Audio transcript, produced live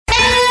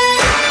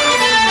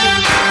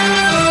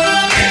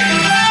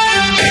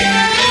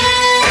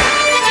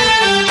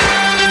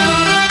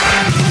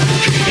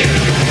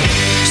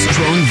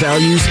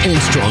values and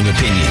strong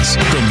opinions.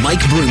 The Mike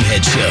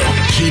Broomhead Show,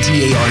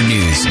 KTAR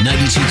News,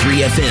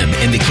 92.3 FM,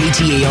 and the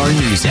KTAR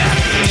News app.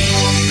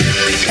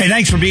 Hey,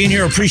 thanks for being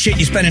here. Appreciate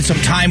you spending some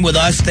time with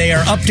us. They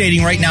are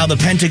updating right now. The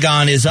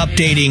Pentagon is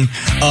updating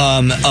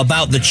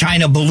about the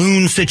China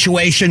balloon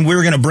situation.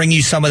 We're going to bring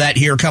you some of that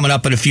here coming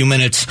up in a few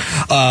minutes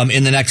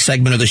in the next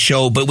segment of the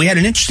show. But we had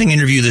an interesting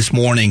interview this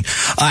morning.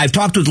 I've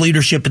talked with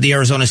leadership at the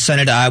Arizona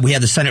Senate. We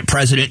had the Senate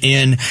president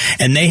in,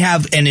 and they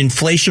have an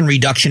Inflation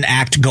Reduction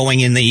Act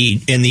going in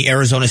the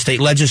Arizona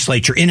State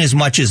Legislature, in as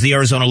much as the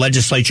Arizona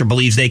Legislature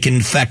believes they can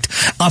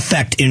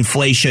affect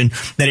inflation,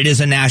 that it is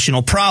a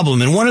national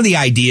problem. And one of the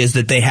ideas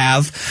that they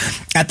have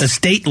at the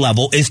state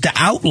level is to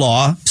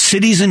outlaw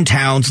cities and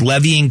towns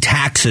levying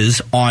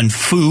taxes on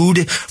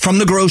food from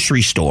the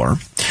grocery store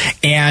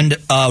and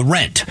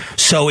rent.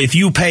 So if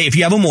you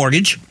have a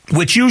mortgage,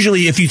 which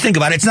usually, if you think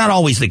about it, it's not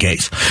always the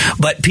case,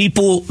 but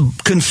people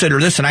consider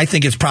this, and I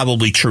think it's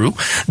probably true,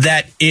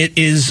 that it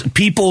is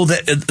people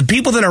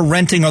that are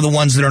renting are the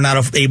ones that are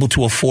not able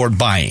to afford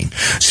buying.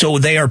 So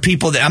they are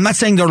people that, I'm not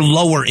saying they're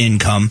lower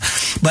income,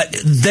 but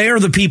they're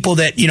the people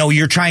that,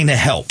 you're trying to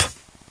help.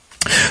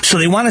 So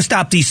they want to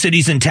stop these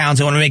cities and towns.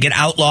 They want to make it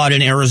outlawed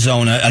in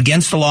Arizona,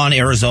 against the law in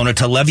Arizona,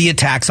 to levy a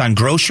tax on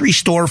grocery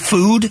store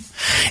food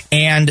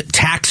and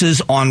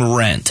taxes on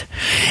rent.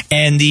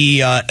 And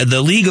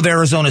the League of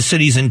Arizona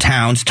Cities and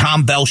Towns,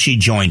 Tom Belshey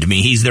joined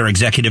me. He's their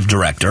executive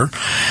director.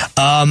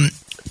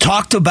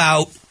 Talked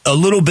about a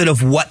little bit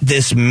of what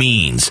this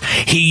means.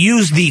 He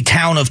used the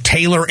town of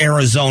Taylor,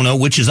 Arizona,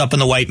 which is up in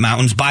the White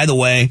Mountains. By the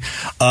way,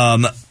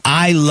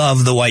 I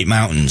love the White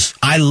Mountains.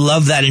 I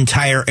love that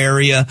entire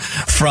area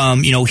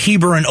from,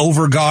 Heber and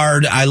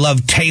Overguard. I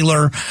love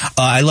Taylor.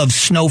 I love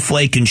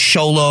Snowflake and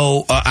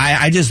Sholo.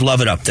 I just love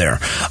it up there.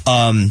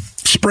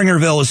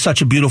 Springerville is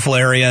such a beautiful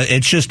area.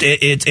 It's just,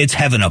 it's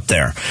heaven up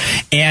there.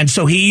 And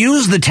so he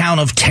used the town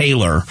of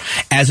Taylor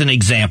as an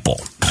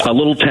example. A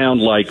little town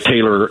like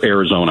Taylor,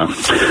 Arizona,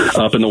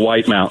 up in the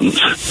White Mountains,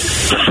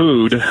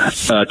 food, to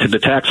the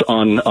tax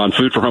on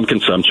food for home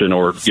consumption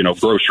or,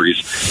 groceries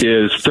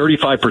is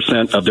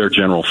 35% of their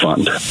general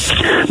fund.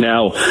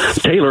 Now,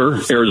 Taylor,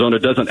 Arizona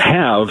doesn't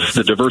have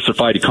the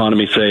diversified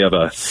economy, say, of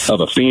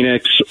a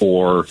Phoenix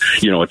or,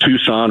 a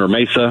Tucson or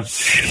Mesa.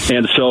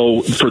 And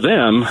so for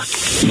them,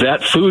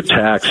 that food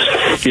tax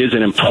is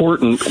an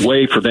important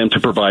way for them to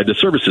provide the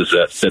services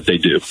that they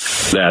do.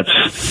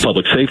 That's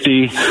public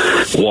safety,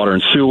 water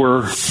and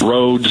sewer,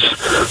 roads,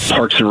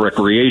 parks and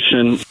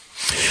recreation.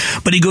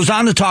 But he goes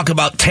on to talk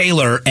about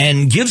Taylor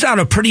and gives out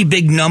a pretty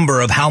big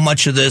number of how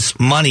much of this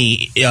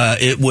money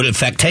it would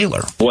affect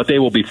Taylor. What they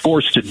will be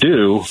forced to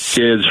do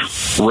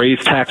is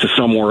raise taxes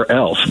somewhere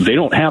else. They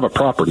don't have a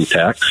property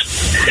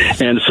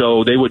tax, and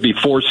so they would be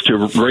forced to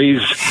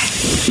raise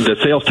the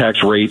sales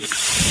tax rate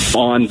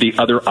on the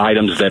other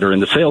items that are in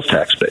the sales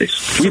tax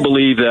base. We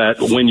believe that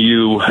when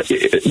you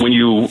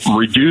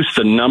reduce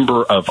the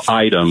number of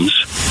items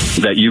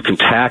that you can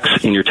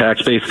tax in your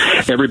tax base,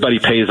 everybody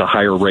pays a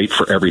higher rate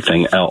for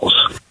everything else.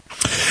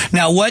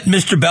 Now, what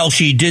Mr.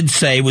 Belshey did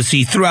say was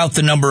he threw out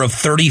the number of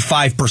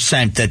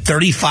 35%, that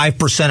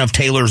 35% of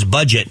Taylor's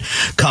budget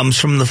comes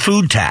from the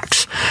food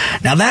tax.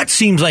 Now, that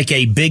seems like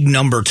a big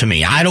number to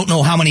me. I don't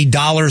know how many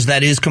dollars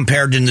that is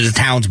compared to the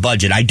town's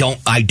budget. I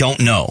don't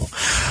know.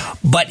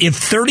 But if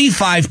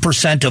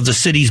 35% of the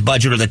city's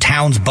budget or the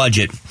town's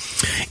budget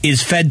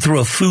is fed through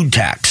a food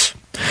tax,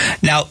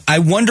 now, I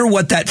wonder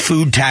what that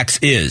food tax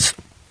is.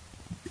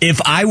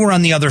 If I were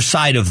on the other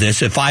side of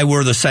this, if I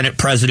were the Senate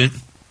president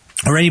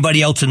or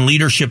anybody else in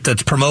leadership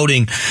that's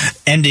promoting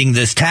ending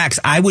this tax,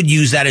 I would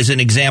use that as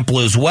an example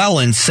as well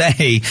and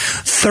say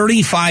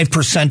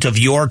 35% of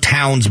your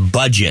town's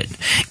budget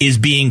is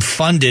being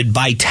funded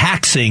by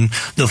taxing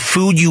the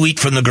food you eat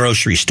from the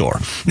grocery store.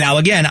 Now,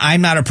 again,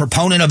 I'm not a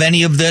proponent of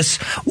any of this.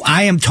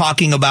 I am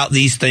talking about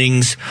these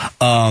things.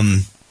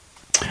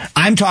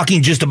 I'm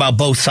talking just about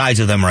both sides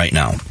of them right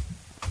now.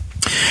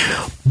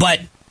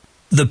 But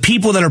the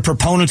people that are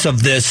proponents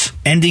of this,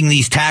 ending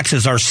these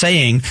taxes, are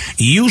saying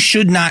you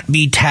should not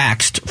be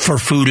taxed for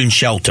food and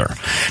shelter.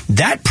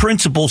 That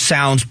principle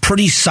sounds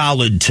pretty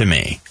solid to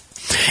me.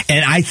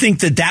 And I think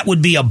that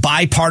would be a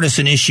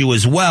bipartisan issue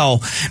as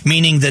well,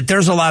 meaning that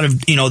there's a lot of,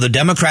 the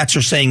Democrats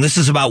are saying this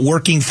is about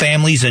working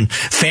families and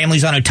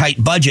families on a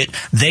tight budget.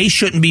 They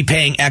shouldn't be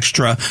paying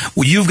extra.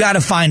 Well, you've got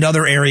to find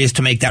other areas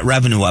to make that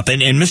revenue up.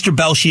 And Mr.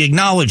 Belshey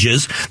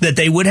acknowledges that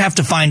they would have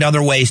to find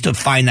other ways to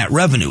find that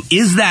revenue.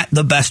 Is that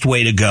the best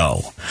way to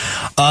go?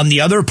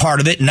 The other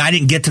part of it, and I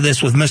didn't get to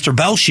this with Mr.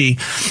 Belshey,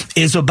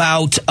 is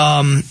about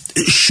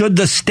should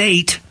the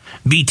state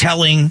be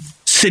telling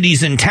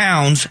cities and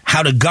towns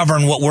how to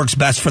govern what works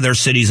best for their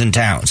cities and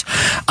towns.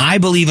 I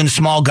believe in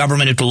small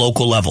government at the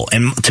local level.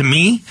 And to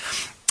me,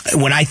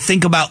 when I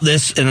think about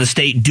this and the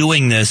state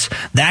doing this,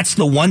 that's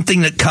the one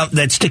thing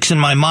that sticks in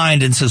my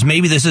mind and says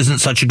maybe this isn't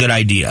such a good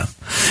idea.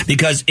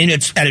 Because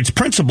at its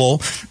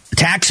principle,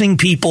 taxing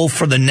people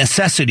for the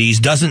necessities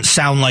doesn't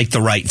sound like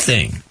the right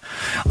thing.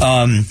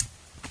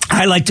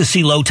 I like to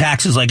see low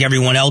taxes like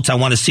everyone else. I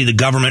want to see the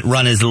government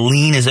run as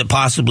lean as it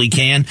possibly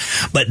can.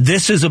 But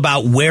this is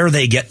about where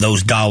they get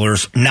those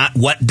dollars, not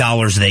what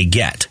dollars they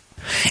get.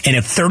 And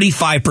if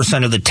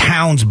 35% of the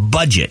town's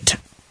budget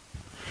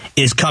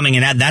is coming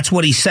in, that's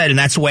what he said, and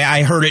that's the way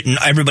I heard it, and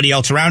everybody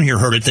else around here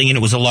heard it, thinking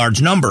it was a large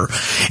number.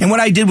 And what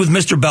I did with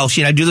Mr. Belshi,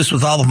 and I do this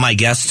with all of my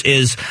guests,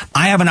 is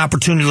I have an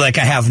opportunity like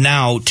I have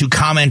now to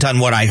comment on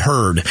what I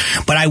heard,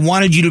 but I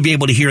wanted you to be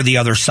able to hear the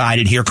other side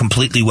and hear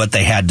completely what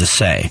they had to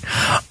say.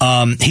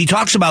 He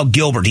talks about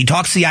Gilbert. He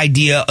talks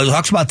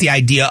about the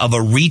idea of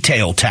a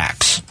retail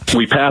tax.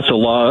 We passed a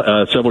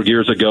law several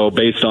years ago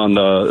based on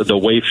the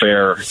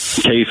Wayfair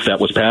case that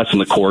was passed in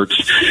the courts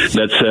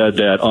that said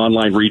that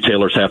online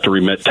retailers have to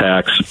remit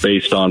tax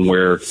based on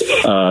where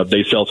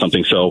they sell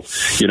something. So,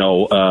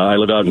 I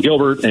live out in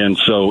Gilbert, and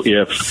so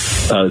if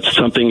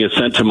something is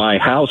sent to my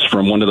house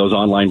from one of those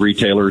online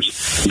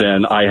retailers,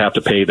 then I have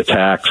to pay the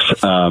tax,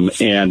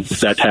 and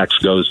that tax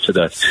goes to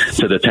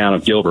the town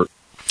of Gilbert.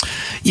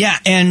 Yeah,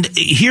 and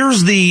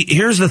here's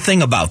the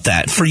thing about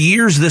that. For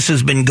years, this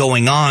has been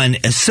going on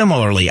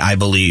similarly, I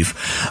believe.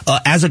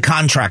 As a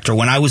contractor,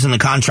 when I was in the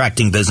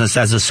contracting business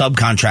as a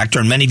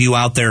subcontractor, and many of you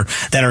out there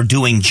that are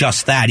doing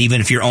just that,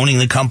 even if you're owning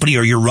the company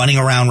or you're running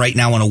around right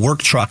now in a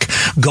work truck,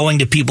 going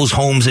to people's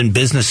homes and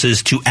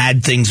businesses to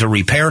add things or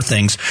repair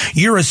things,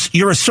 you're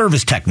a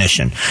service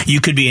technician. You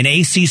could be an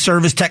AC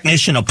service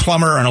technician, a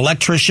plumber, an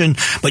electrician,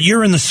 but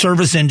you're in the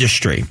service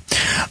industry.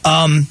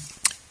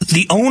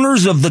 The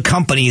owners of the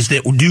companies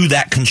that do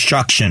that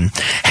construction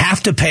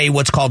have to pay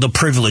what's called a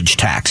privilege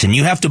tax, and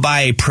you have to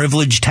buy a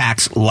privilege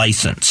tax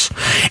license.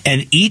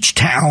 And each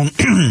town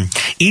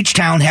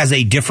has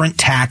a different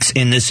tax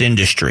in this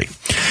industry.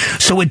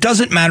 So it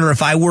doesn't matter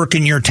if I work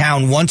in your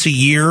town once a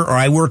year or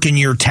I work in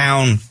your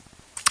town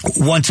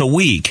once a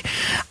week.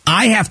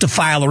 I have to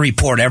file a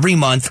report every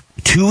month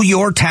to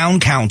your town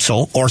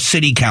council or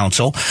city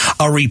council,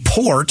 a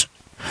report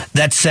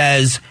that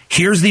says,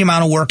 here's the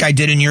amount of work I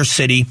did in your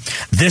city.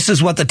 This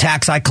is what the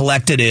tax I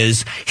collected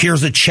is.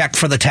 Here's a check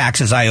for the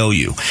taxes I owe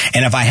you.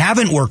 And if I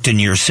haven't worked in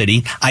your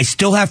city, I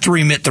still have to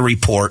remit the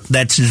report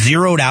that's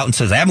zeroed out and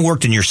says, I haven't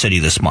worked in your city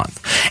this month.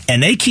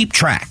 And they keep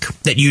track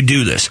that you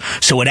do this.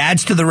 So it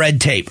adds to the red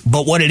tape.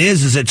 But what it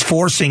is it's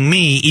forcing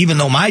me, even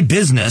though my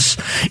business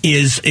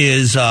is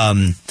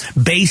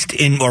based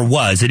in, or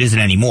was, it isn't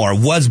anymore,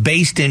 was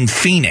based in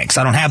Phoenix.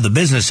 I don't have the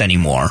business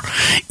anymore.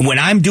 When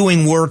I'm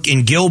doing work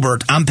in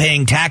Gilbert, I'm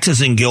paying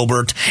taxes in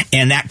Gilbert,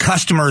 and that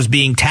customer is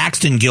being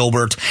taxed in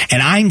Gilbert,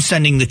 and I'm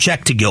sending the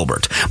check to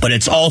Gilbert. But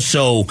it's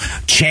also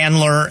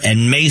Chandler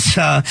and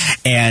Mesa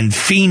and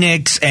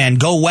Phoenix and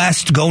go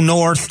west, go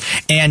north,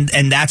 and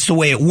that's the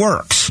way it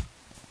works.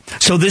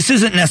 So this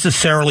isn't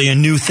necessarily a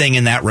new thing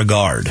in that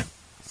regard.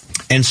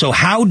 And so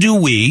how do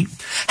we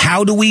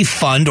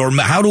fund, or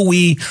how do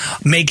we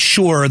make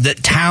sure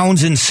that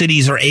towns and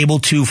cities are able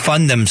to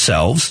fund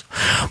themselves?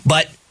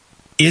 But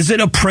is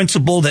it a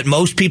principle that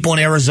most people in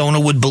Arizona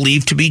would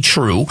believe to be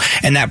true?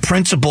 And that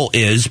principle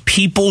is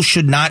people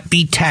should not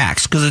be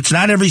taxed, because it's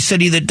not every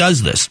city that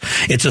does this.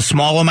 It's a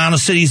small amount of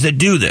cities that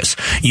do this.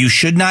 You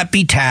should not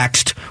be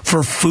taxed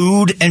for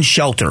food and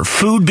shelter.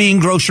 Food being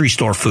grocery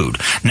store food,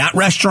 not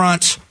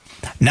restaurants,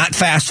 not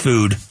fast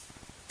food,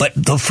 but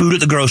the food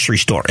at the grocery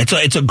store.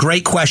 It's a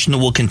great question that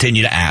we'll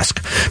continue to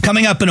ask.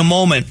 Coming up in a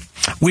moment,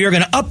 we are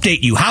going to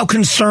update you. How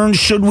concerned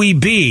should we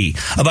be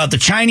about the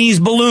Chinese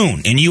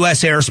balloon in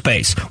U.S.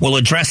 airspace? We'll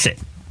address it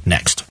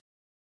next.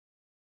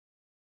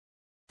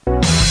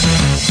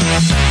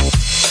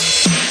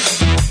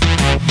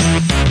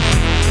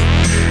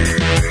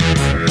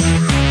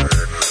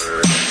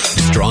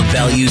 Strong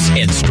values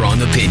and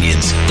strong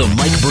opinions. The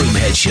Mike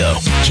Broomhead Show.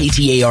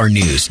 KTAR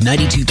News,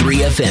 92.3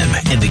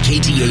 FM, and the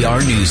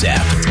KTAR News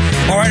app.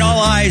 All right, all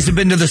eyes have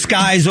been to the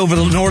skies over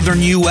the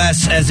northern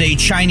U.S. as a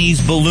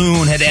Chinese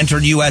balloon had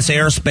entered U.S.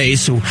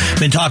 airspace. We've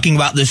been talking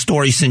about this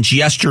story since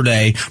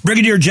yesterday.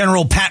 Brigadier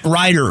General Pat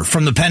Ryder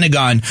from the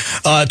Pentagon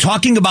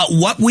talking about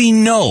what we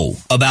know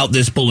about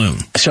this balloon.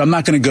 So I'm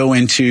not going to go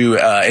into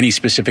any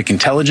specific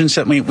intelligence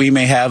that we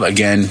may have.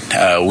 Again,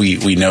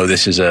 we know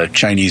this is a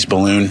Chinese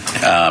balloon,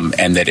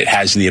 and that it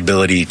has the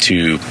ability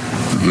to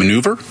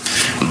maneuver,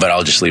 but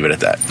I'll just leave it at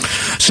that.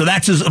 So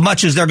that's as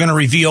much as they're going to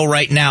reveal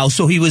right now.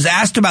 So he was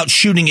asked about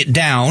shooting it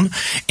down,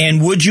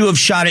 and would you have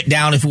shot it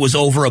down if it was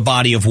over a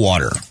body of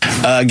water?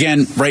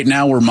 Again, right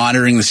now we're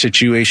monitoring the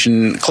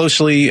situation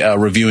closely,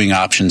 reviewing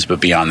options, but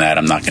beyond that,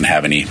 I'm not going to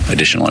have any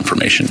additional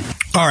information.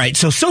 All right,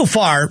 so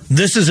far,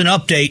 this is an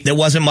update that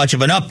wasn't much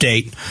of an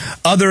update,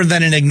 other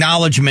than an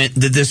acknowledgement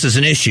that this is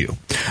an issue.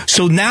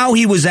 So now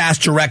he was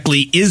asked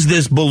directly, is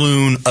this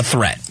balloon a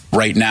threat?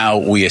 Right now,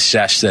 we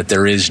assess that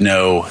there is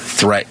no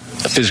threat,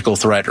 a physical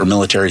threat or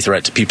military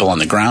threat to people on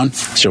the ground.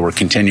 So we're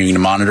continuing to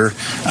monitor,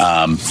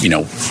 and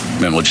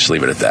we'll just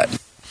leave it at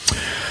that.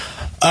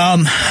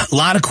 A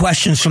lot of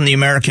questions from the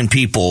American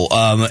people,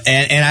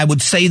 and I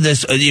would say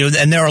this,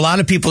 and there are a lot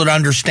of people that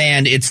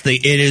understand it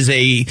is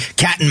a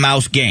cat and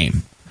mouse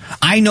game.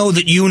 I know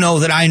that you know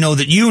that I know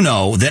that you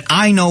know that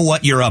I know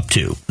what you're up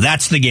to.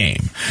 That's the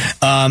game.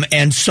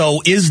 And so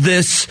is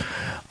this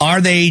Are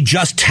they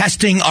just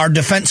testing our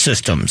defense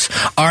systems?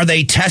 Are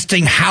they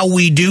testing how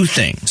we do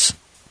things?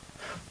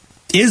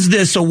 Is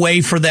this a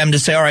way for them to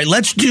say, all right,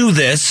 let's do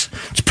this.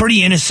 It's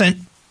pretty innocent.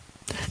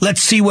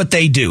 Let's see what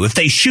they do. If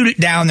they shoot it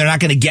down, they're not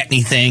going to get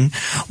anything.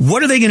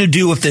 What are they going to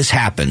do if this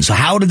happens?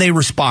 How do they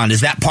respond?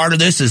 Is that part of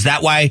this? Is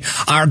that why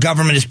our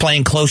government is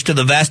playing close to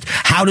the vest?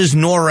 How does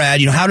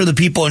NORAD, how do the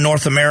people in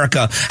North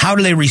America, how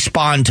do they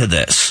respond to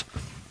this?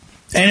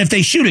 And if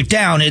they shoot it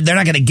down, they're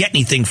not going to get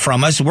anything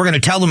from us. We're going to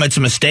tell them it's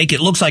a mistake.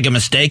 It looks like a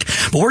mistake,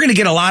 but we're going to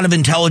get a lot of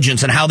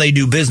intelligence on how they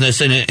do business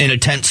in a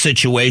tense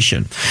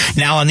situation.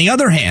 Now, on the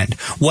other hand,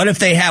 what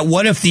if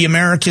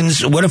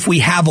we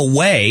have a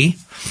way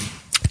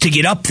to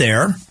get up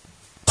there,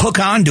 hook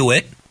onto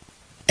it,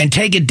 and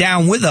take it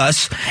down with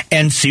us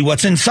and see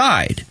what's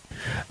inside?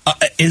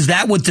 Is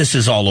that what this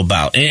is all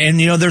about? And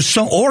there's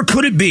or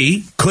could it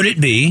be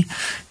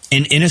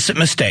an innocent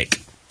mistake?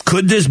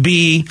 Could this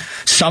be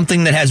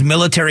something that has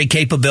military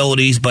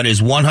capabilities but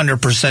is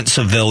 100%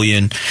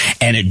 civilian,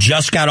 and it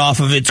just got off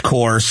of its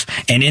course,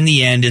 and in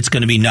the end it's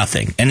going to be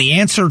nothing? And the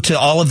answer to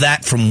all of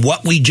that, from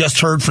what we just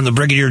heard from the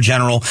Brigadier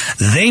General,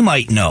 they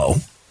might know,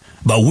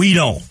 but we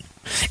don't.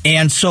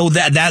 And so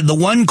that the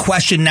one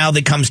question now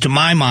that comes to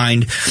my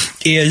mind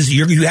is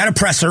you had a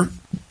presser,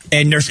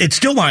 and it's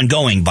still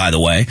ongoing, by the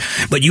way,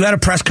 but you had a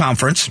press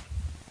conference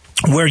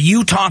where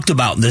you talked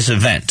about this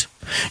event.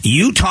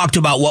 You talked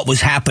about what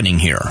was happening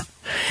here,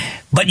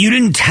 but you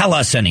didn't tell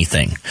us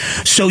anything.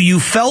 So you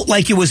felt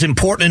like it was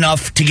important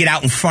enough to get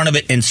out in front of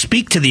it and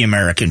speak to the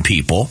American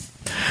people,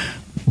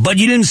 but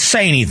you didn't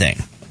say anything.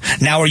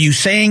 Now, are you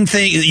saying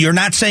you're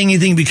not saying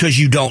anything because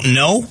you don't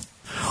know?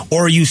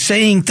 Or are you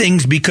saying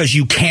things because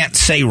you can't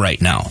say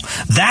right now?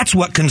 That's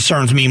what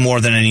concerns me more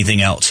than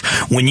anything else.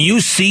 When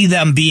you see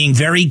them being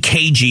very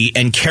cagey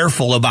and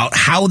careful about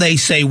how they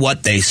say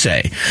what they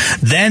say,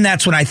 then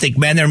that's when I think,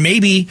 man,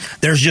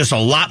 there's just a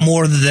lot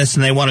more to this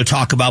than they want to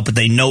talk about, but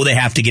they know they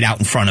have to get out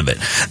in front of it.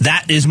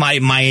 That is my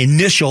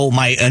initial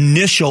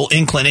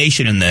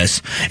inclination in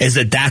this, is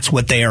that that's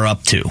what they are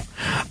up to.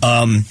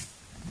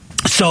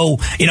 So,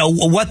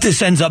 what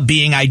this ends up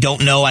being, I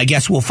don't know. I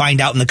guess we'll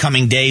find out in the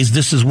coming days.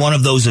 This is one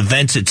of those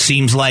events, it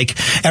seems like,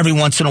 every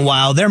once in a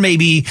while. There may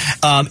be,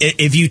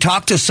 if you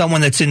talk to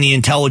someone that's in the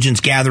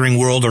intelligence gathering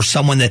world, or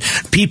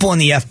people in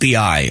the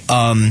FBI,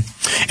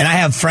 and I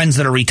have friends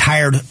that are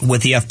retired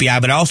with the FBI,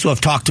 but I also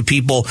have talked to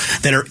people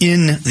that are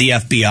in the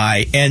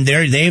FBI, and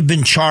they have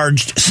been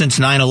charged since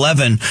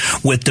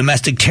 9/11 with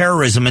domestic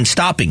terrorism and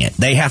stopping it.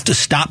 They have to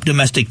stop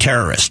domestic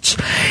terrorists.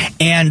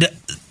 And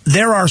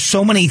there are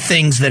so many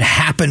things that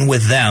happen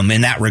with them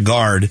in that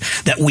regard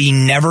that we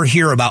never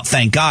hear about,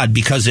 thank God,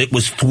 because it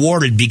was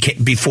thwarted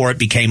before it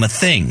became a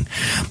thing.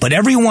 But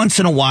every once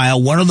in a while,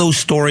 one of those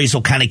stories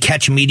will kind of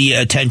catch media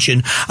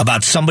attention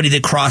about somebody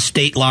that crossed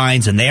state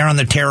lines, and they're on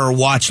the terror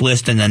watch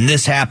list, and then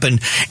this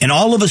happened, and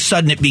all of a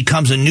sudden it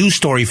becomes a news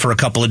story for a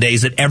couple of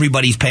days that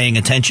everybody's paying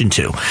attention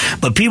to.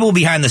 But people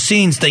behind the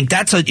scenes think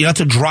that's a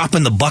drop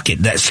in the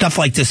bucket. That stuff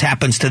like this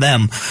happens to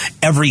them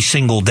every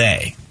single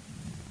day.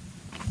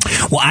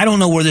 Well, I don't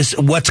know what's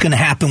going to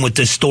happen with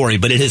this story,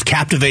 but it has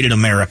captivated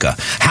America.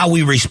 How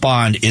we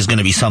respond is going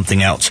to be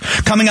something else.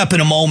 Coming up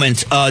in a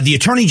moment, the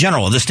Attorney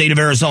General of the state of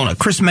Arizona,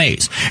 Chris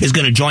Mays, is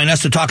going to join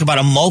us to talk about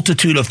a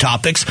multitude of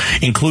topics,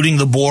 including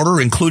the border,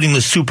 including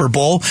the Super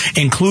Bowl,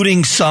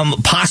 including some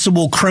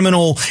possible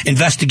criminal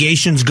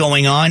investigations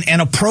going on,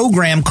 and a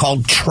program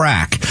called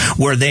Track,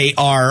 where they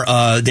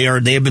have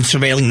been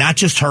surveilling not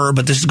just her,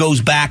 but this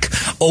goes back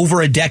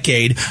over a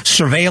decade,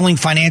 surveilling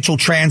financial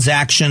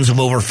transactions of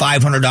over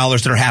 $500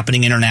 that are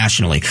happening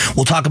internationally.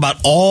 We'll talk about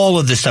all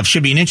of this stuff.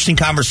 Should be an interesting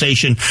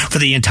conversation for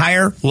the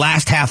entire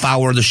last half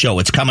hour of the show.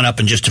 It's coming up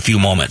in just a few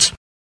moments.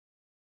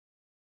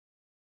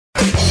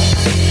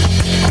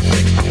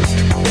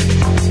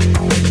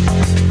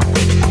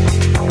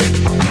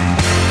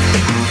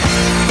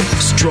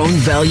 Strong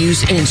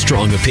values and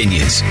strong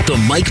opinions. The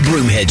Mike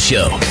Broomhead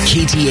Show.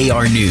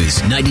 KTAR News,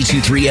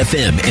 92.3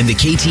 FM, and the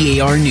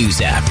KTAR News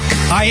app.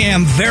 I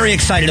am very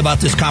excited about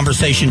this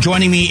conversation.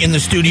 Joining me in the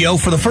studio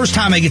for the first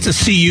time, I get to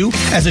see you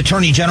as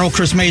Attorney General,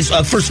 Chris Mays.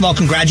 First of all,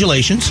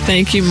 congratulations.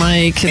 Thank you,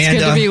 Mike. It's good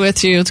to be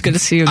with you. It's good to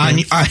see you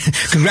again.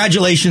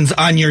 Congratulations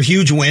on your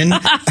huge win.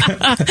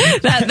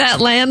 that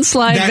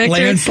landslide victory. That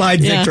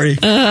landslide victory.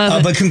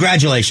 But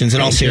congratulations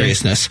in all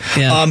seriousness.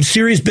 Yeah.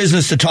 Serious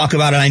business to talk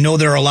about, and I know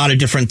there are a lot of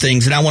different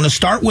things. And I want to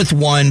start with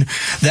one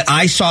that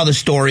I saw the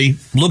story,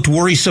 looked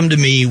worrisome to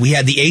me. We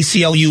had the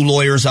ACLU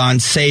lawyers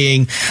on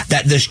saying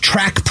that this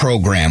Track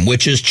program,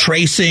 which is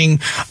tracing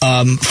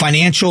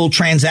financial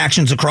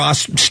transactions across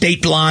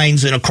state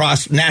lines and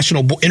across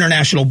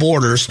international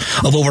borders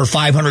of over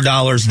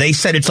 $500, they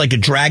said it's like a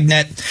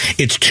dragnet.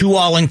 It's too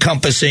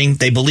all-encompassing.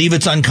 They believe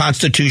it's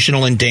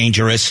unconstitutional and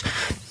dangerous.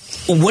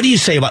 what do you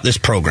say about this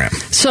program?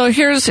 So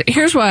here's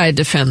why I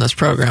defend this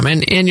program.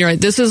 And you're right,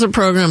 this is a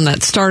program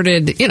that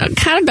started,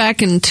 kind of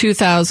back in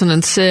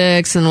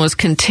 2006 and was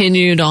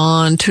continued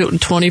on to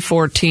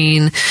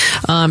 2014.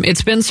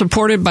 It's been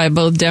supported by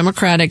both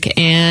Democratic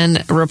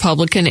and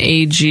Republican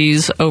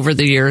AGs over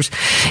the years.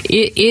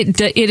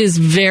 It is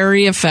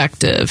very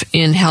effective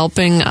in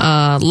helping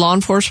law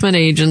enforcement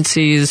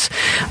agencies,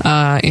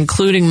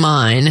 including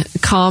mine,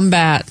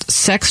 combat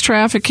sex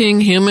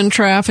trafficking, human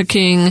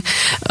trafficking,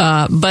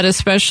 but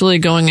especially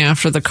going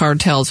after the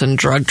cartels and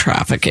drug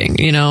trafficking.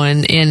 In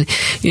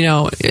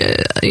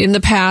the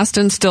past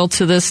and still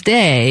to this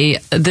day,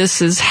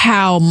 this is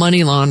how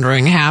money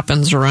laundering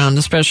happens around,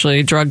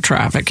 especially drug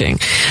trafficking.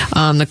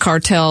 The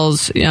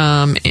cartels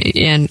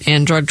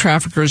and drug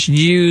traffickers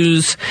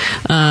use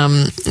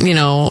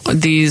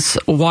these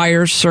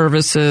wire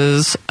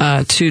services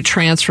to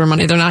transfer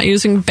money. They're not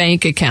using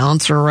bank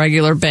accounts or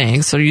regular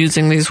banks. They're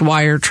using these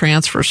wire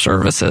transfer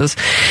services.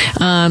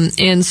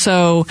 And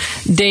so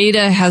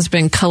data has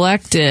been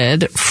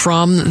collected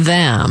from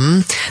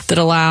them that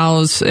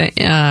allows,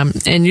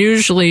 and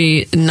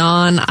usually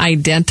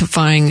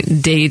non-identifying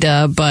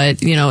data, but,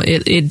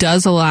 it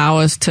does allow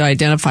us to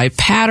identify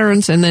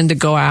patterns and then to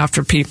go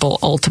after people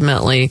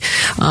ultimately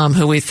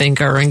who we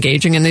think are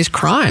engaging in these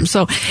crimes.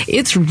 So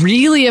it's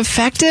really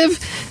effective.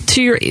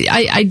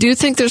 I do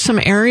think there's some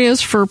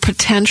areas for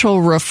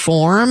potential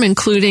reform,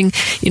 including,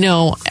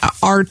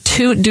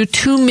 do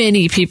too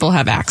many people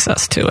have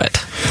access to it?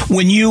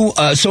 When you,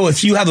 so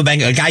if you have a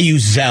bank, like I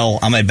use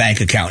Zelle on my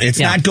bank account, it's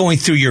not going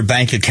through your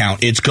bank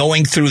account. It's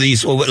going through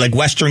these, like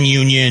Western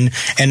Union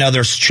and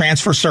other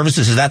transfer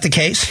services. Is that the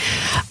case?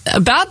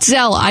 About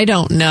Zelle, I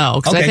don't know,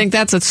 because I think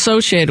that's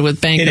associated with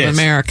Bank of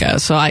America.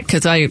 So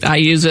because I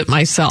use it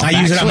myself.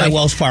 I use it on my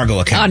Wells Fargo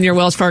account. On your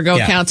Wells Fargo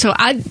account. So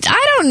I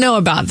don't know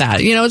about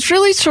that. It's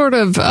really sort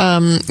of,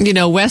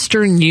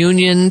 Western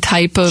Union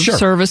type of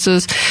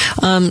services.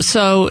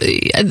 But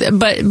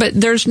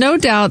there's no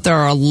doubt there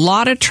are a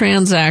lot of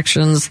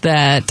transactions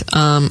that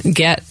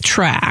get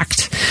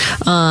tracked,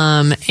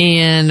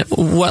 and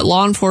what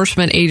law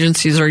enforcement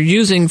agencies are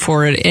using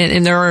for it,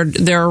 and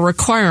there are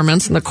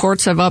requirements, and the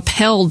courts have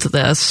upheld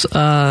this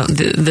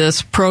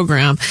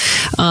program,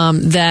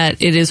 that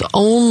it is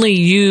only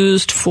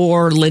used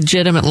for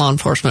legitimate law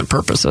enforcement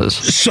purposes.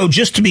 So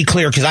just to be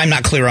clear, because I'm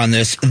not clear on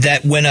this,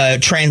 that when a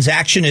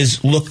transaction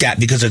is looked at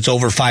because it's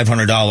over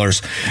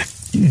 $500,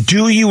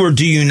 do you or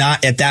do you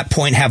not at that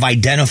point have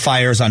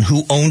identifiers on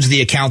who owns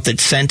the account that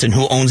sent and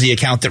who owns the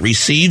account that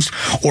receives?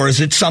 Or is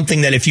it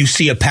something that if you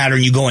see a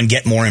pattern, you go and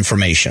get more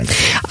information?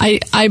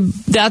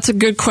 That's a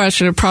good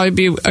question. It'd probably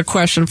be a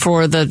question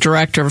for the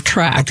director of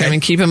track. Okay. I mean,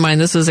 keep in mind,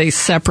 this is a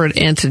separate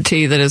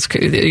entity that is,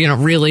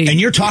 really.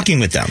 And you're talking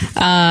with them?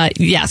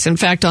 Yes. In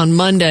fact, on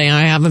Monday,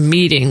 I have a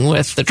meeting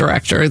with the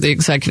director, the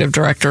executive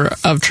director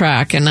of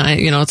track.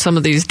 And some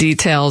of these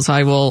details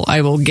I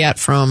will get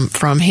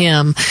from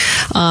him.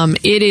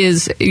 It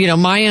is,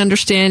 my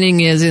understanding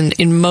is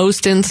in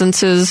most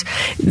instances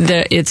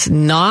that it's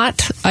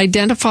not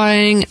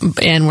identifying,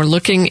 and we're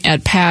looking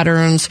at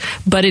patterns,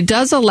 but it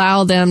does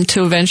allow them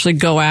to eventually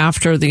go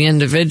after the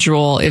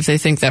individual if they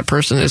think that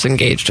person is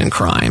engaged in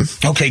crime.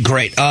 Okay,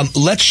 great.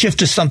 Let's shift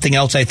to something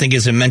else I think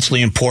is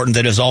immensely important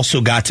that has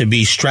also got to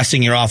be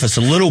stressing your office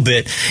a little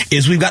bit,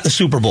 is we've got the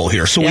Super Bowl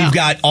here. So we've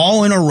got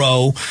all in a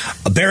row,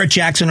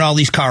 Barrett-Jackson and all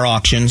these car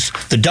auctions,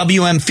 the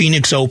WM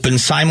Phoenix Open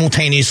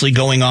simultaneously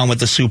going on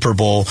with the Super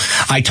Bowl.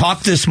 I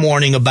talked this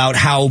morning about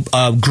how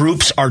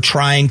groups are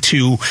trying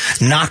to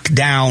knock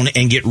down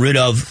and get rid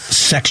of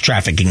sex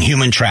trafficking,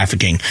 human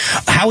trafficking.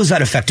 How is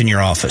that affecting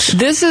your office?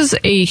 This is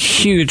a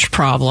huge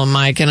problem,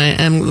 Mike, and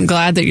I'm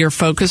glad that you're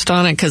focused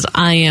on it, because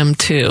I am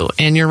too.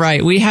 And you're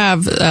right. We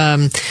have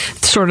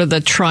sort of the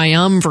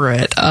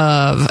triumvirate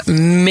of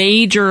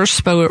major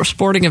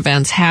sporting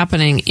events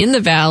happening in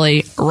the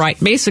Valley,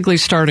 basically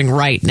starting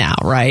right now,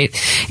 right?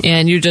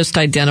 And you just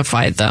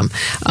identified them.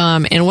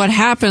 And what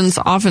happens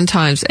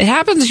oftentimes, it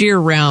happens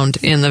year-round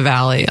in the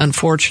Valley,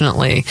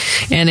 unfortunately,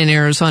 and in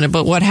Arizona.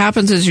 But what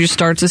happens is you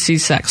start to see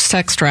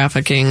sex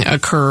trafficking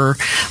occur,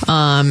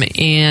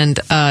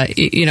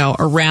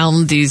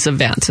 around these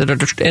events.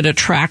 It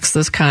attracts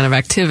this kind of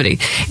activity.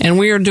 And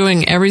we are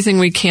doing everything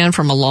we can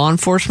from a law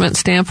enforcement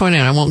standpoint,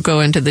 and I won't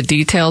go into the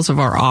details of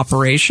our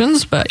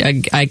operations, but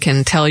I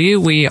can tell you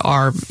we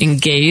are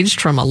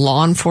engaged from a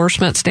law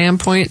enforcement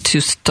standpoint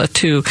to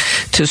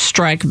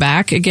strike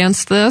back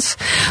against this,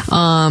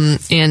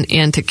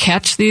 and to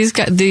catch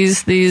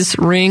these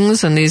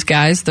rings and these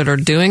guys that are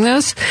doing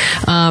this.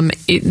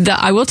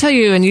 I will tell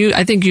you, and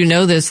I think you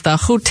know this, the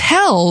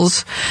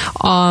hotels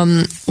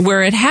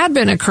where it had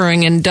been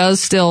occurring and does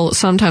still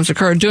sometimes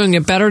occur, doing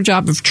a better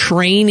job of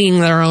training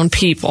their own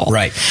people.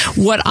 Right.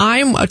 What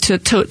I'm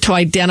to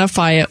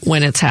identify it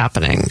when it's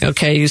happening.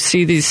 Okay, you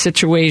see these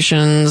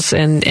situations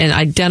and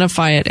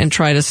identify it and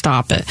try to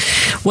stop it.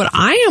 What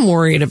I am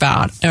worried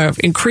about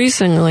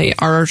increasingly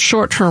are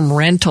short-term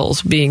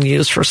rentals being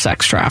used for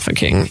sex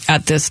trafficking. trafficking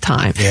at this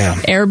time. Yeah.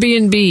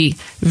 Airbnb,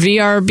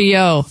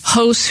 VRBO,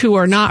 hosts who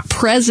are not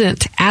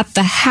present at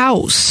the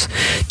house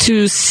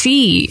to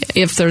see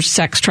if there's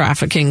sex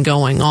trafficking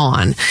going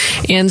on.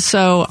 And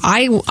so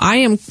I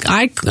am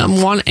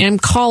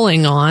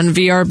calling on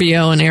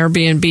VRBO and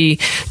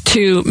Airbnb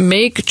to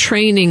make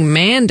training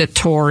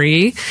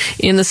mandatory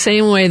in the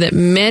same way that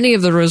many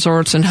of the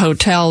resorts and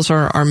hotels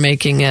are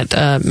making it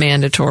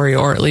mandatory,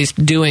 or at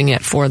least doing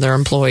it for their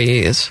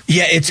employees.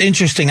 Yeah, it's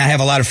interesting. I have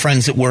a lot of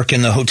friends that work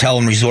in the hotel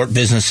and resort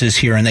businesses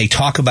here, and they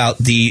talk about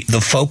the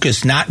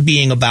focus not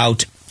being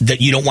about that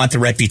you don't want the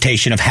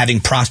reputation of having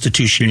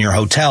prostitution in your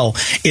hotel.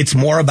 It's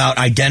more about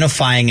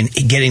identifying and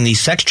getting these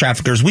sex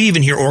traffickers. We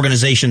even hear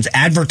organizations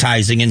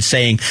advertising and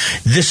saying,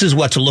 this is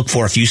what to look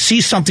for. If you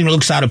see something that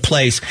looks out of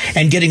place,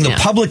 and getting the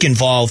public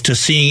involved to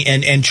see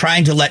and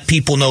trying to let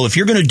people know, if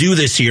you're going to do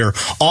this here,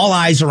 all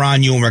eyes are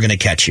on you and we're going to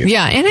catch you.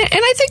 Yeah, and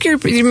I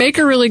think you make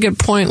a really good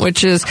point,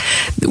 which is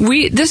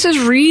this is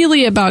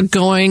really about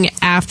going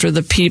after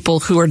the people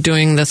who are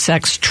doing the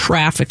sex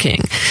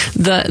trafficking.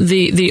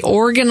 The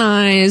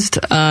organized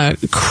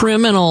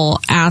criminal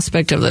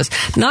aspect of this,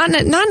 not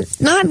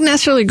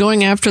necessarily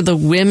going after the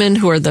women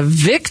who are the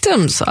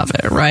victims of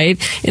it, right?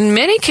 In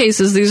many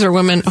cases, these are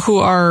women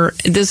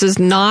this is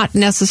not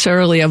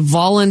necessarily a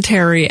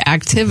voluntary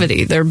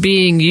activity. They're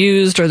being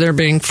used or they're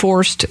being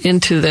forced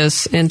into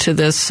this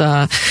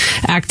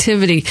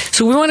activity.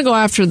 So we want to go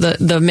after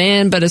the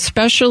men, but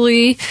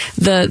especially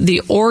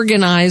the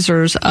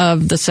organizers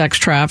of the sex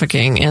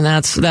trafficking, and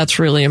that's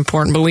really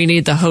important. But we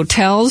need the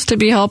hotels to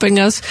be helping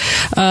us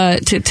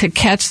to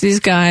catch these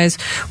guys.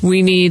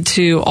 We need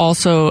to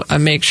also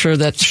make sure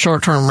that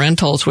short-term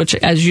rentals, which,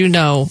 as you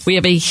know, we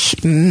have a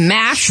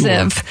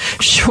massive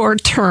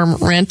short-term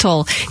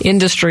rental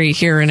industry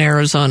here in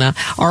Arizona,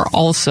 are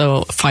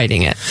also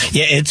fighting it.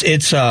 Yeah,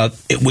 it's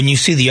when you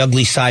see the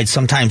ugly side,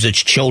 sometimes it's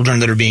children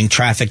that are being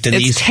trafficked, and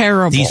it's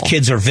terrible. These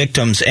kids are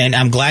victims, and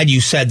I'm glad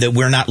you said that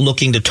we're not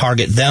looking to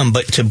target them,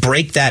 but to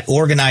break that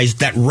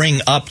ring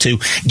up, to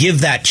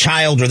give that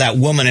child or that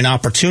woman an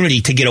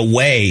opportunity to get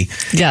away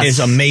is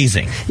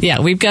amazing.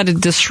 Yeah, we've got to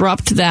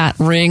disrupt that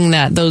ring,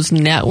 those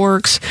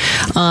networks,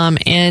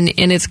 and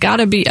it's got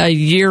to be a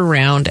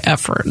year-round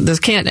effort.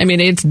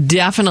 It's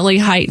definitely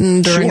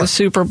heightened during the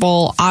Super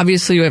Bowl.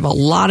 Obviously, we have a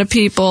lot of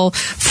people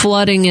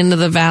flooding into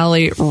the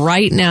valley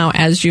right now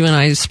as you and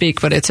I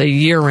speak, but it's a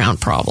year-round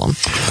problem.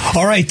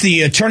 All right,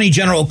 the Attorney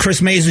General,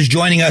 Chris Mays, is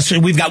joining us.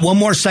 We've got one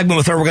more segment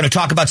with her. We're going to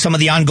talk about some of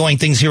the ongoing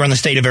things here in the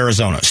state of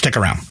Arizona. Stick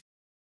around.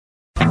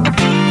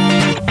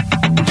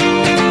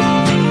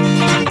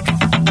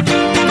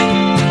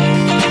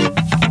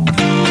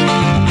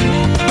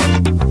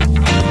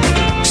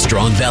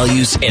 Strong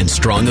values and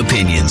strong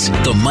opinions.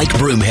 The Mike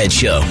Broomhead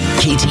Show.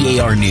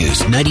 KTAR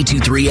News,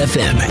 92.3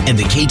 FM, and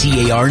the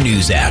KTAR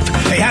News app.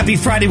 Hey, happy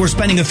Friday. We're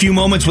spending a few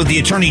moments with the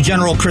Attorney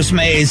General, Chris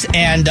Mays,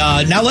 and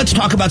now let's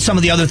talk about some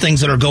of the other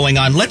things that are going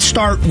on. Let's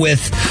start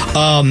with,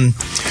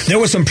 there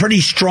were some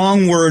pretty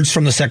strong words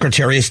from the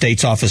Secretary of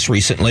State's office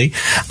recently,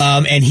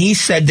 and he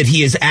said that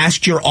he has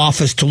asked your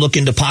office to look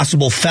into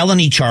possible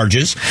felony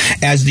charges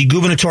as the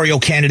gubernatorial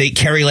candidate,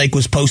 Kari Lake,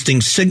 was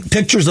posting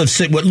pictures of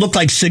what looked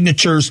like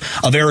signatures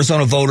of Arizona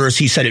voters.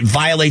 He said it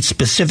violates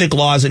specific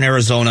laws in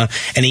Arizona,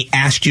 and he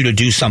asked you to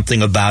do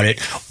something about it.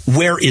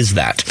 Where is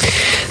that?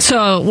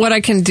 So what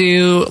I can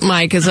do,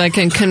 Mike, is I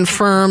can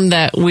confirm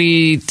that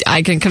we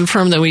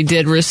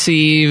did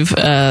receive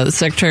the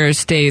Secretary of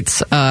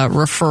State's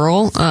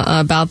referral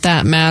about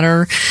that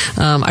matter.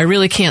 I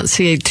really can't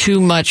say too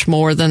much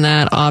more than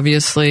that.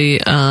 Obviously,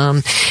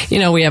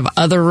 we have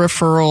other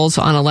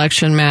referrals on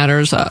election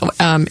matters.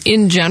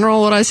 In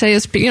general, what I say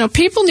is,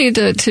 people need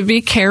to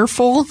be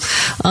careful.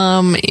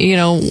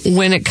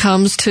 When it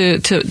comes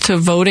to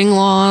voting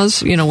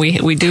laws,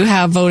 we do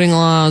have voting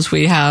laws.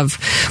 We have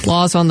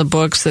laws on the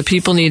books that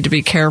people need to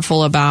be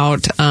careful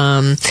about.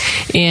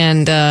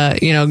 And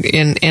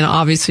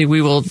obviously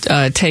we will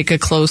take a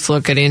close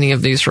look at any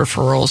of these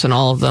referrals and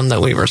all of them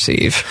that we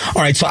receive.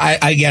 All right. So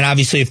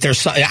obviously, if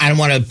there's, I don't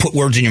want to put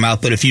words in your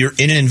mouth, but if you're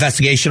in an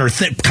investigation or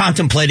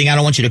contemplating, I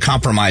don't want you to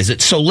compromise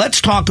it. So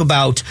let's talk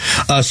about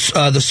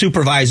the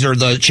supervisor,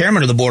 the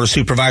chairman of the Board of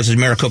Supervisors of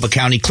Maricopa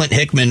County, Clint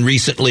Hickman,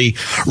 recently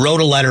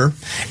wrote a letter,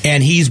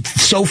 and he's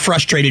so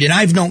frustrated. And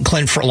I've known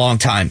Clint for a long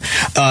time.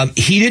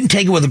 He didn't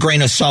take it with a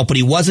grain of salt, but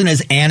he wasn't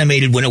as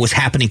animated when it was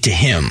happening to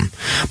him.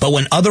 But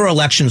when other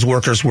elections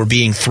workers were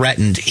being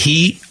threatened,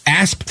 he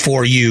asked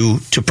for you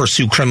to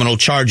pursue criminal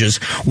charges.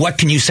 What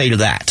can you say to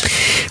that?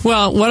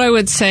 Well, what I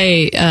would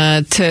say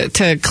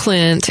to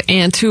Clint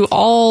and to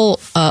all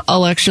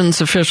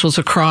elections officials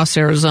across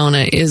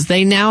Arizona is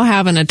they now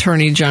have an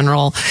attorney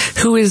general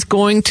who is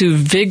going to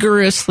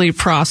vigorously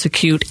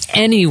prosecute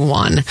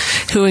anyone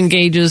who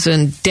engages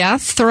in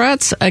death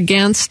threats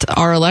against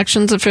our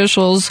elections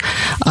officials,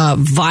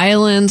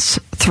 violence,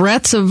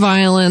 threats of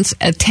violence,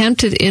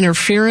 attempted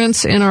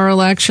interference in our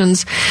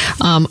elections.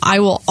 I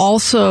will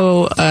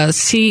also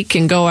seek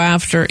and go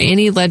after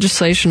any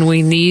legislation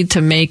we need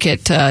to make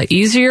it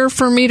easier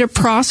for me to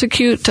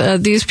prosecute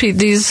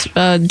these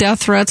death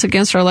threats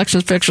against our election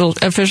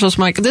officials.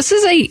 Mike, this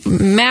is a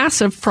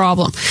massive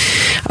problem.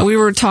 We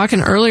were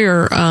talking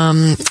earlier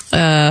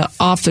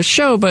off the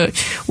show,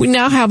 but we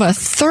now have a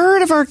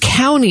third of our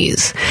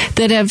counties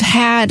that have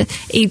had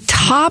a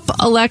top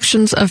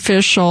elections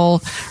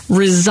official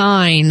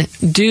resign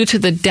due to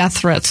the death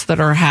threats that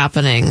are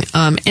happening.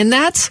 And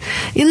that's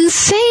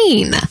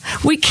insane.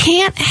 We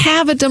can't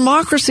have a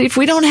democracy if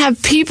we don't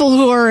have people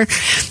who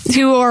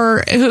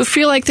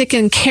feel like they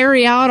can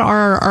carry out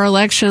our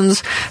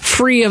elections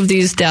free of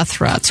these death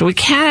threats. We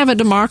can't have a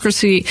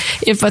democracy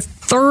if a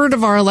third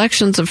of our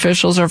elections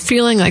officials are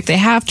feeling like they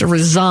have to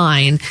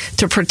resign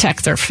to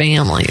protect their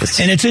families.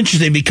 And it's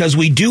interesting because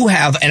we do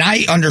have, and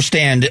I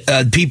understand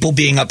people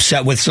being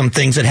upset with some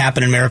things that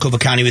happen in Maricopa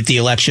County with the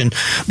election,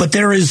 but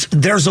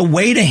there's a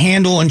way to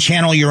handle and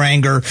channel your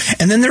anger,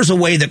 and then there's a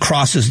way that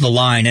crosses the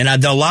line, and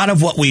a lot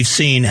of what we've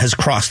seen has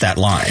crossed that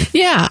line.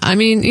 Yeah, I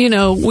mean,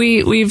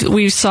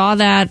 we saw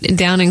that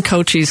down in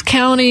Cochise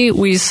County,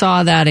 we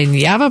saw that in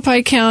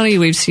Yavapai County,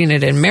 we've seen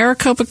it in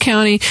Maricopa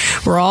County,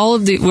 where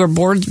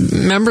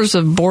members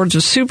of boards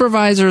of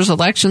supervisors,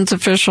 elections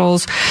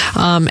officials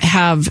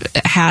have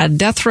had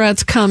death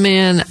threats come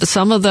in.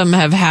 Some of them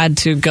have had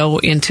to go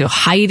into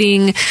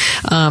hiding.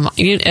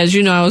 As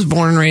you know, I was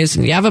born and raised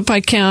in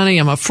Yavapai County.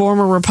 I'm a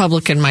former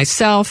Republican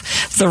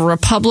myself. The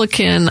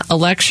Republican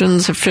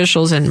elections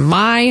officials in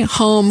my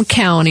home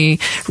county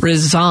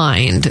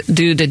resigned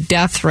due to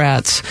death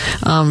threats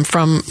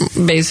from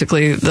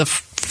basically the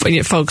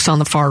folks on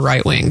the far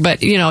right wing. But,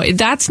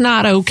 that's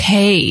not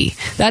okay.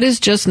 That is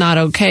just not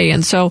okay.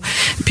 And so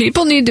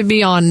people need to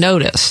be on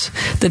notice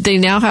that they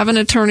now have an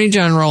attorney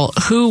general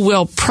who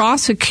will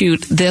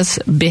prosecute this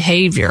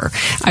behavior.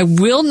 I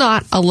will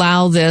not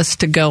allow this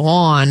to go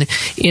on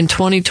in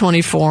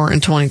 2024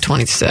 and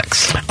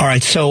 2026. All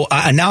right. So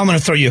now I'm going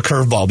to throw you a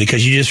curveball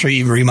because you just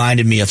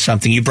reminded me of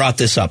something. You brought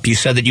this up. You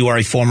said that you are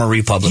a former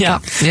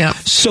Republican. Yeah.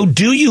 So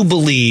do you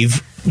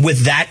believe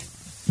with that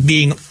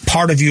being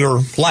part of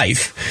your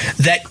life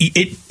that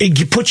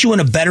it puts you in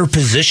a better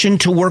position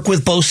to work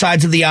with both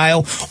sides of the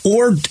aisle?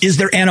 Or is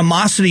there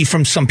animosity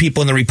from some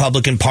people in the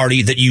Republican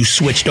Party that you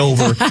switched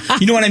over?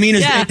 You know what I mean?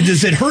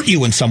 Does it hurt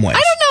you in some ways? I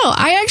don't know.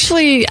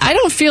 I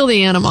don't feel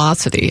the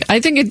animosity. I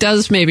think it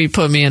does maybe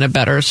put me in a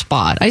better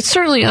spot. I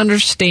certainly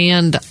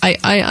understand.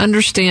 I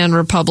understand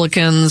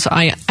Republicans.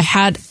 I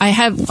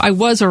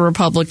was a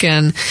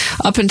Republican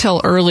up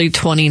until early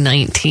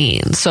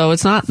 2019. So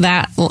it's not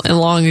that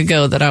long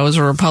ago that I was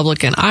a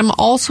Republican. I'm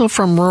also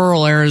from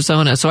rural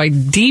Arizona, so I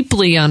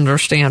deeply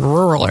understand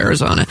rural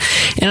Arizona.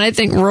 And I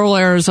think rural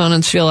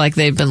Arizonans feel like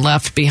they've been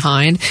left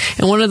behind.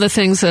 And one of the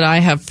things that I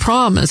have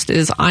promised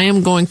is I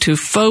am going to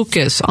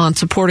focus on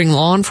supporting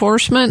law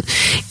enforcement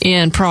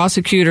and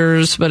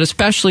prosecutors, but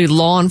especially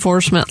law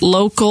enforcement,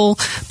 local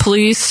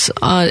police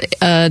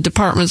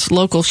departments,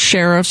 local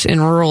sheriffs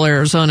in rural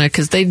Arizona,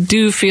 because they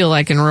do feel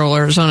like in rural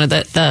Arizona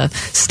that the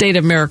state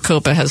of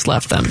Maricopa has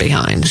left them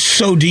behind.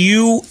 So do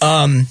you...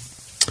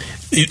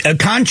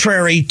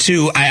 contrary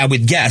to, I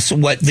would guess,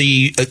 what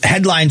the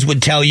headlines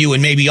would tell you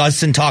and maybe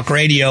us in talk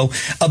radio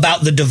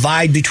about the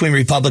divide between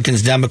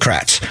Republicans and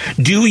Democrats,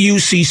 do you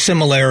see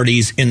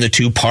similarities in the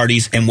two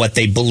parties and what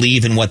they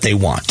believe and what they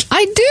want?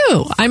 I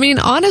do. I mean,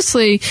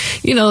 honestly,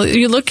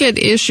 you look at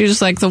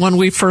issues like the one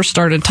we first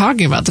started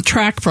talking about, the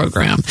track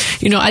program.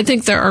 I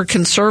think there are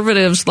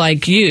conservatives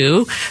like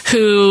you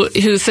who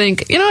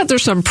think,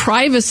 there's some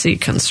privacy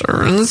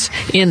concerns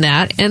in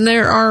that, and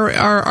there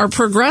are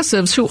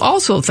progressives who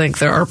also think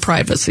there are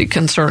privacy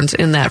concerns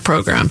in that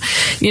program.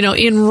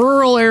 In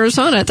rural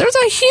Arizona, there's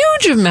a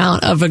huge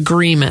amount of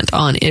agreement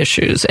on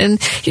issues.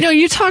 And,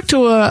 you talk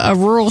to a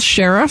rural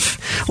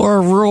sheriff or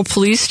a rural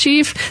police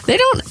chief, they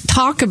don't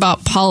talk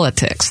about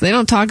politics. They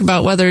don't talk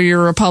about whether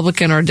you're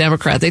Republican or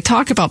Democrat. They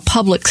talk about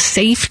public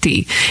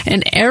safety,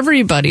 and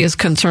everybody is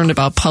concerned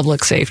about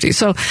public safety.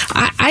 So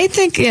I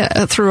think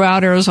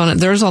throughout Arizona,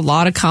 there's a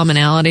lot of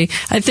commonality.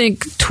 I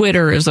think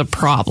Twitter is a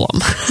problem.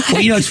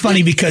 Well, it's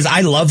funny because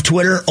I love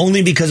Twitter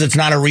only because it's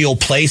not a real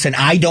place, and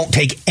I don't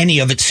take any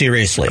of it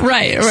seriously.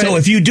 Right. So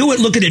if you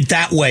look at it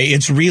that way,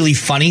 it's really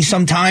funny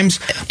sometimes.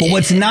 But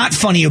what's not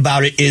funny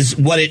about it is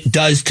what it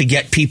does to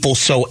get people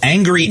so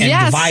angry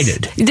and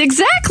divided.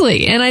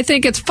 Exactly. And I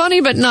think it's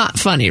funny, but not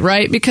funny,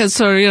 right? Because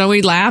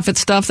we laugh at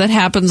stuff that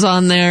happens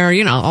on there.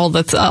 All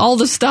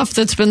the stuff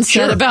that's been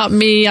said about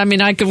me. I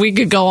mean, we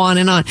could go on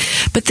and on.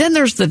 But then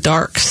there's the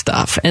dark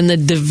stuff and the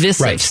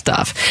divisive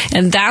stuff,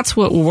 and that's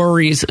what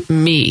worries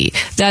me.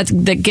 That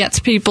gets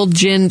people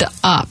ginned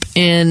up. up,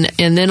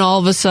 and then all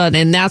of a sudden,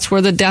 and that's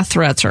where the death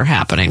threats are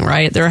happening,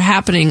 right? They're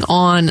happening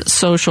on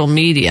social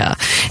media,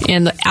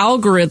 and the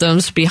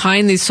algorithms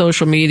behind these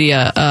social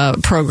media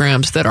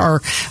programs that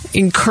are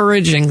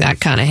encouraging that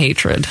kind of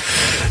hatred.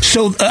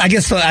 So I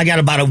guess I got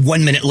about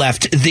 1 minute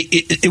left.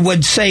 It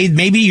would say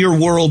maybe your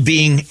world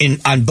being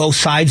on both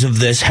sides of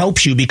this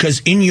helps you,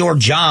 because in your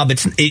job,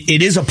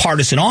 it is a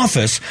partisan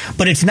office,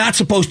 but it's not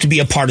supposed to be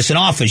a partisan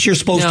office. You're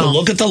supposed to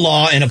look at the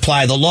law and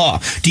apply the law.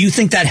 Do you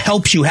think that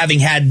helps you, having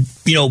had,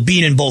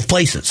 being in both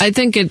places? I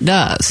think it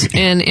does.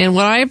 And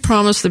what I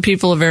promise the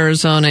people of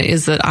Arizona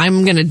is that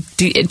I'm going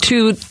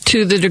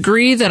to the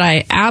degree that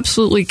I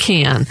absolutely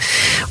can,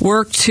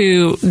 work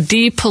to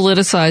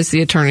depoliticize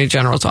the Attorney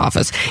General's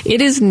office.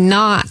 It is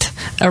not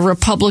a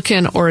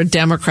Republican or a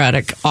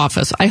Democratic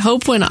office. I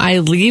hope when I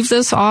leave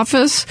this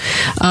office,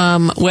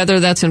 whether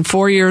that's in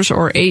 4 years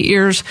or 8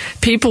 years,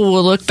 people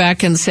will look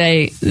back and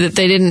say that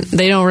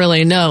they don't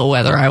really know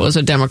whether I was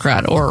a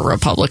Democrat or a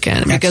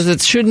Republican, because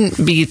it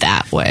shouldn't be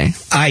that way.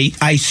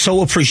 I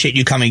so appreciate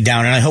you coming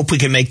down, and I hope we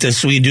can make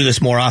this, we can do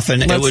this more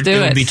often. It would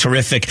be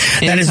terrific.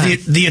 That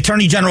is the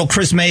Attorney General,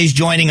 Chris Mays,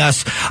 joining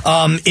us.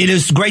 It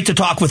is great to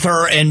talk with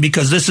her, and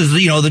because this is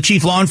the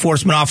chief law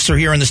enforcement officer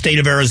here in the state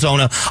of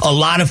Arizona, a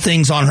lot of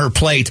things on her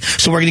plate.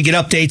 So we're going to get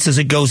updates as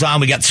it goes on.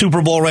 We got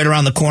Super Bowl right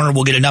around the corner.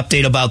 We'll get an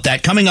update about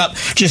that. Coming up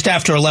just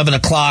after 11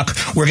 o'clock,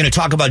 we're going to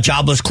talk about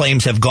jobless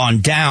claims have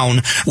gone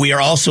down. We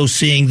are also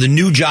seeing the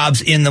new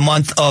jobs in the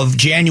month of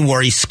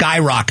January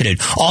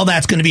skyrocketed. All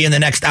that's going to be in the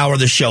next hour of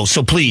the show.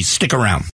 So please stick around.